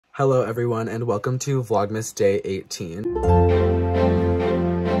Hello everyone and welcome to Vlogmas Day 18.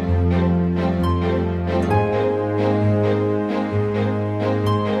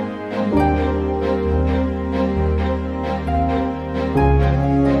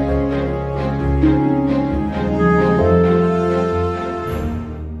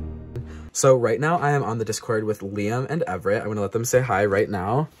 So right now I am on the Discord with Liam and Everett. I'm gonna let them say hi right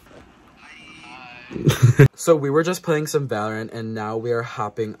now. So we were just playing some Valorant and now we are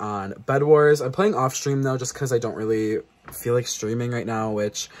hopping on Bed Wars. I'm playing off stream though just because I don't really feel like streaming right now,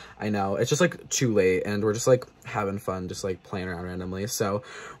 which I know it's just like too late and we're just like having fun, just like playing around randomly. So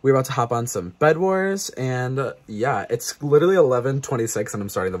we're about to hop on some Bed Wars and yeah, it's literally 11:26 and I'm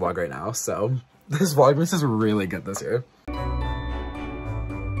starting the vlog right now. So this Vlogmas is really good this year.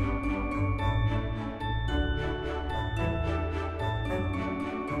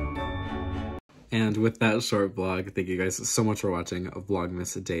 And with that short vlog, thank you guys so much for watching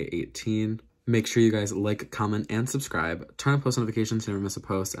Vlogmas Day 18. Make sure you guys like, comment, and subscribe. Turn on post notifications to never miss a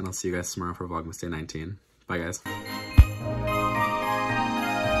post, and I'll see you guys tomorrow for Vlogmas Day 19. Bye, guys.